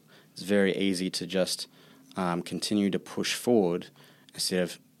pressure, it's very easy to just continue to push forward instead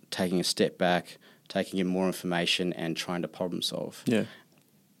of taking a step back, taking in more information and trying to problem solve. Yeah.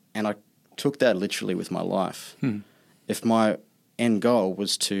 And I took that literally with my life. If my end goal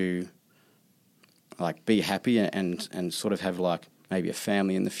was to be happy and sort of have maybe a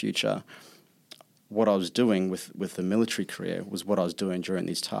family in the future, what I was doing with the military career was what I was doing during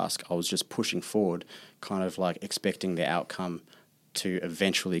these tasks. I was just pushing forward, kind of expecting the outcome to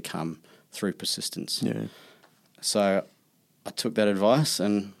eventually come through persistence. Yeah. So I took that advice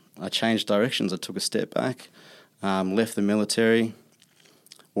and I changed directions. I took a step back, left the military.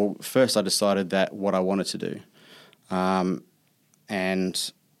 Well, first I decided that what I wanted to do,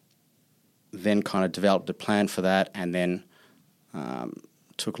 and then kind of developed a plan for that, and then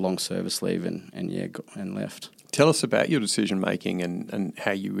took long service leave and left. Tell us about your decision making and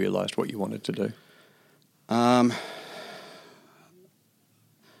how you realised what you wanted to do.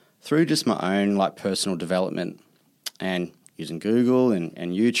 Through just my own personal development and using Google and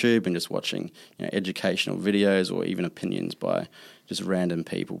YouTube and just watching educational videos or even opinions by just random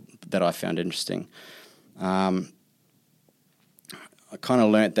people that I found interesting. I kind of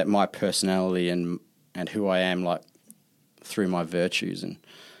learnt that my personality and who I am through my virtues and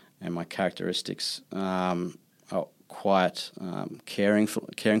my characteristics are quite caring for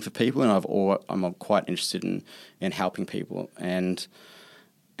people, and I'm quite interested in helping people, and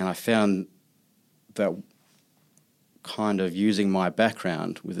I found that kind of using my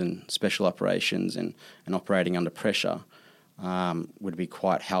background within special operations and operating under pressure would be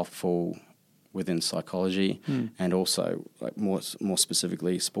quite helpful within psychology and also more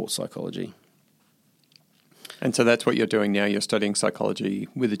specifically sports psychology. And so that's what you're doing now. You're studying psychology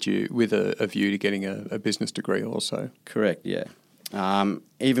with a view to getting a business degree also. Correct, yeah.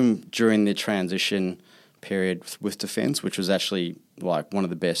 Even during the transition period with defence, which was actually one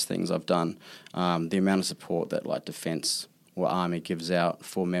of the best things I've done, the amount of support that defence or Army gives out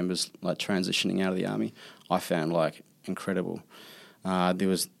for members transitioning out of the Army, I found incredible. There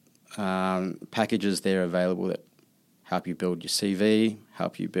was packages there available that help you build your CV,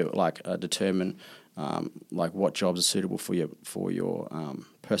 help you build determine what jobs are suitable for your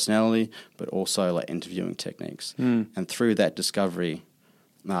personality, but also like interviewing techniques. And through that discovery,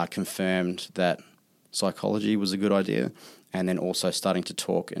 confirmed that psychology was a good idea, and then also starting to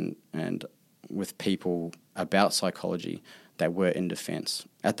talk and with people about psychology that were in defence.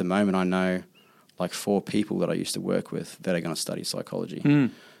 At the moment, I know like 4 people that I used to work with that are going to study psychology.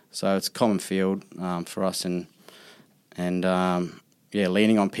 So it's a common field for us, and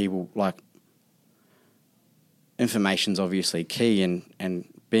leaning on people, like information's obviously key, and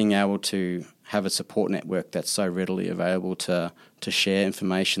being able to have a support network that's so readily available to share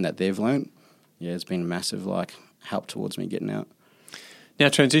information that they've learned, it's been a massive like help towards me getting out. Now,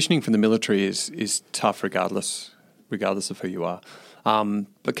 transitioning from the military is tough regardless of who you are.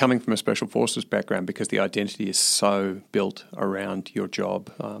 But coming from a special forces background, because the identity is so built around your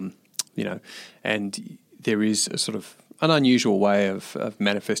job, and there is a sort of an unusual way of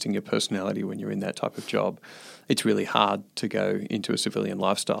manifesting your personality when you're in that type of job. It's really hard to go into a civilian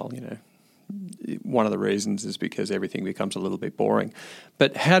lifestyle, One of the reasons is because everything becomes a little bit boring.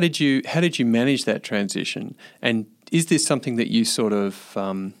 But how did you manage that transition? And is this something that you sort of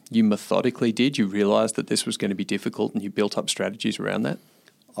you methodically did? You realised that this was going to be difficult, and you built up strategies around that?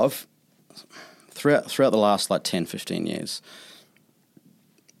 I've throughout the last like 10, 15 years,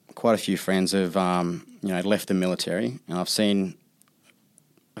 quite a few friends have left the military, and I've seen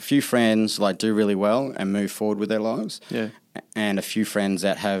a few friends like do really well and move forward with their lives, and a few friends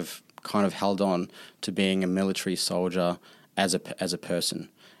that have kind of held on to being a military soldier as a person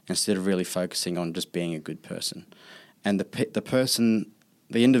instead of really focusing on just being a good person. And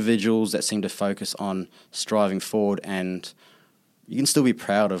the individuals that seem to focus on striving forward, and you can still be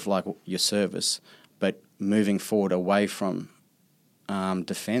proud of like your service, but moving forward away from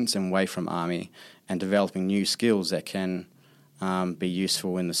defence and away from army, and developing new skills that can be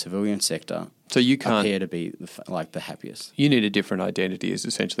useful in the civilian sector. So you can't appear to be the happiest. You need a different identity, is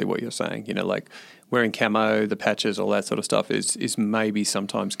essentially what you're saying. Like wearing camo, the patches, all that sort of stuff is maybe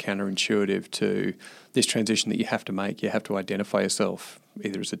sometimes counterintuitive to this transition that you have to make. You have to identify yourself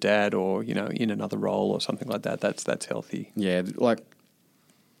either as a dad or in another role or something like that. That's healthy. Yeah, like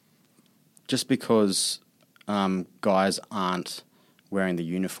just because guys aren't wearing the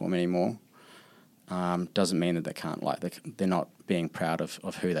uniform anymore doesn't mean that they can't they're not being proud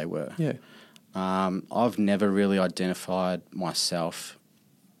of who they were. Yeah. I've never really identified myself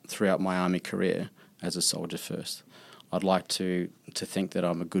throughout my army career as a soldier first. I'd like to think that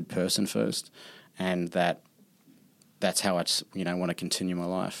I'm a good person first, and that's how I want to continue my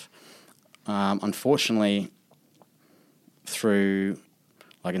life. Unfortunately, through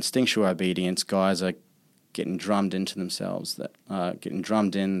like instinctual obedience, guys are getting drummed into themselves that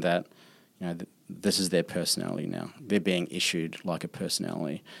this is their personality now. They're being issued like a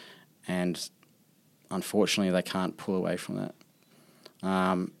personality, and unfortunately, they can't pull away from that.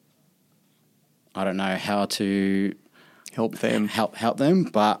 I don't know how to help them,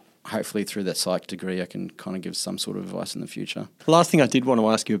 but hopefully through that psych degree, I can kind of give some sort of advice in the future. The last thing I did want to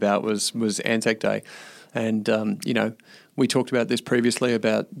ask you about was ANZAC Day, and we talked about this previously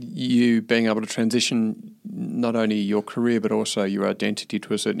about you being able to transition not only your career but also your identity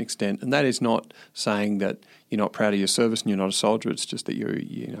to a certain extent, and that is not saying that you're not proud of your service and you're not a soldier. It's just that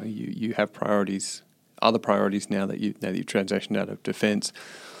you have priorities, other priorities now that you've transitioned out of defence.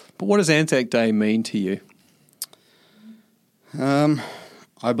 But what does ANZAC Day mean to you?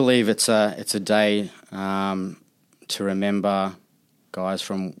 I believe it's a day to remember guys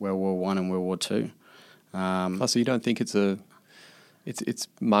from World War I and World War II. So you don't think it's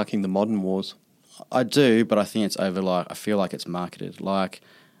marking the modern wars? I do, but I think it's I feel like it's marketed.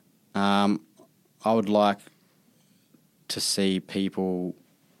 I would like to see people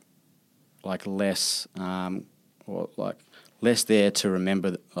less there to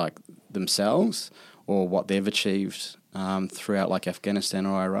remember themselves or what they've achieved throughout Afghanistan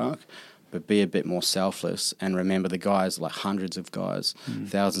or Iraq, but be a bit more selfless and remember the guys, hundreds of guys,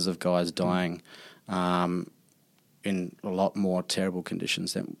 thousands of guys dying in a lot more terrible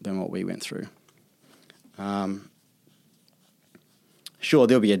conditions than what we went through. Sure,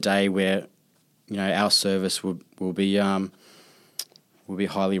 there'll be a day where our service will be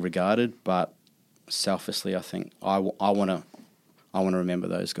highly regarded, but selfishly, I think I want to remember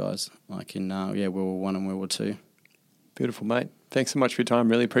those guys in World War I and World War II. Beautiful, mate. Thanks so much for your time.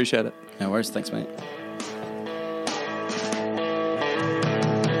 Really appreciate it. No worries. Thanks, mate.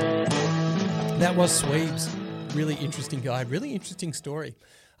 That was Sweebs. Really interesting guy. Really interesting story.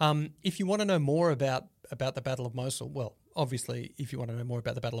 If you want to know more about the Battle of Mosul, well, obviously, if you want to know more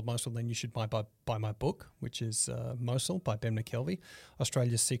about the Battle of Mosul, then you should buy my book, which is Mosul by Ben McKelvey,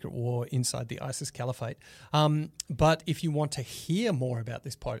 Australia's Secret War Inside the ISIS Caliphate. But if you want to hear more about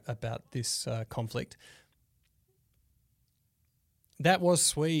this conflict, that was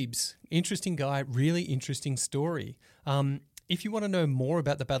Sweebs. Interesting guy, really interesting story. If you want to know more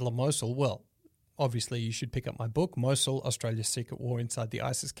about the Battle of Mosul, well, obviously you should pick up my book, Mosul, Australia's Secret War Inside the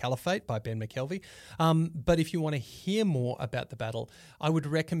ISIS Caliphate by Ben McKelvey. But if you want to hear more about the battle, I would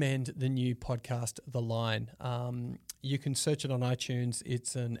recommend the new podcast, The Line. You can search it on iTunes.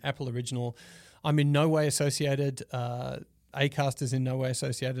 It's an Apple original. I'm in no way associated. Acast is in no way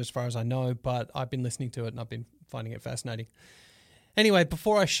associated as far as I know, but I've been listening to it and I've been finding it fascinating. Anyway,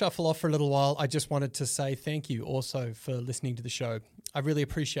 before I shuffle off for a little while, I just wanted to say thank you also for listening to the show. I really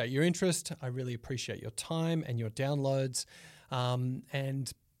appreciate your interest. I really appreciate your time and your downloads.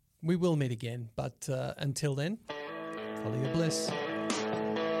 And we will meet again. But until then, follow your bliss.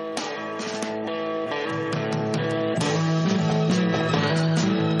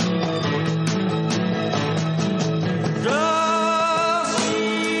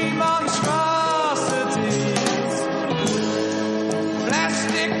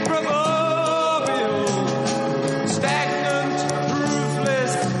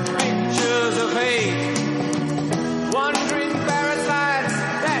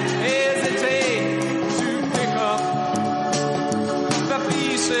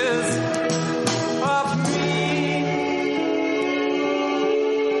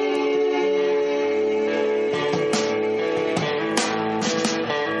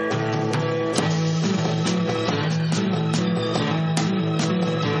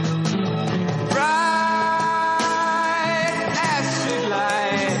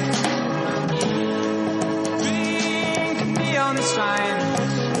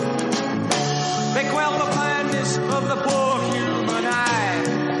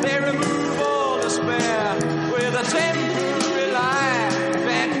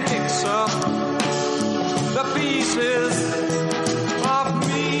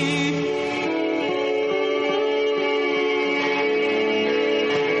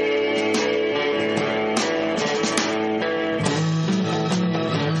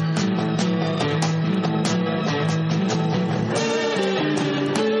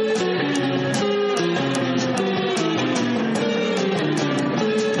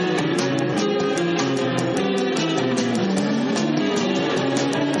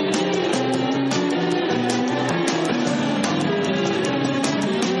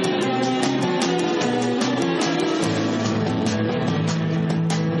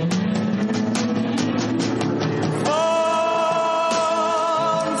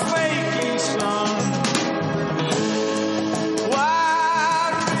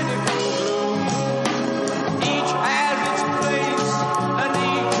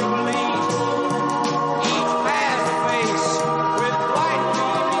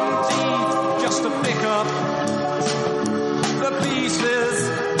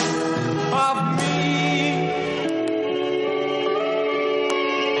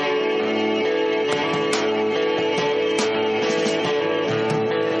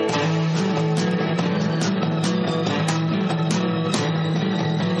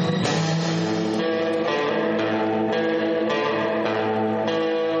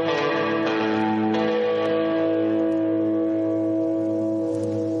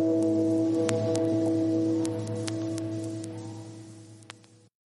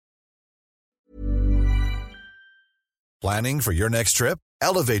 Planning for your next trip?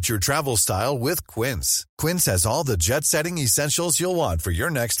 Elevate your travel style with Quince. Quince has all the jet-setting essentials you'll want for your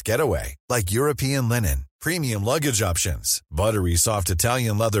next getaway, like European linen, premium luggage options, buttery soft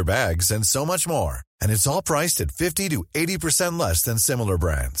Italian leather bags, and so much more. And it's all priced at 50 to 80% less than similar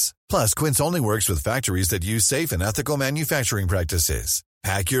brands. Plus, Quince only works with factories that use safe and ethical manufacturing practices.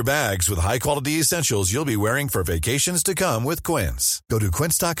 Pack your bags with high-quality essentials you'll be wearing for vacations to come with Quince. Go to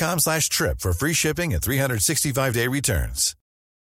quince.com/trip for free shipping and 365-day returns.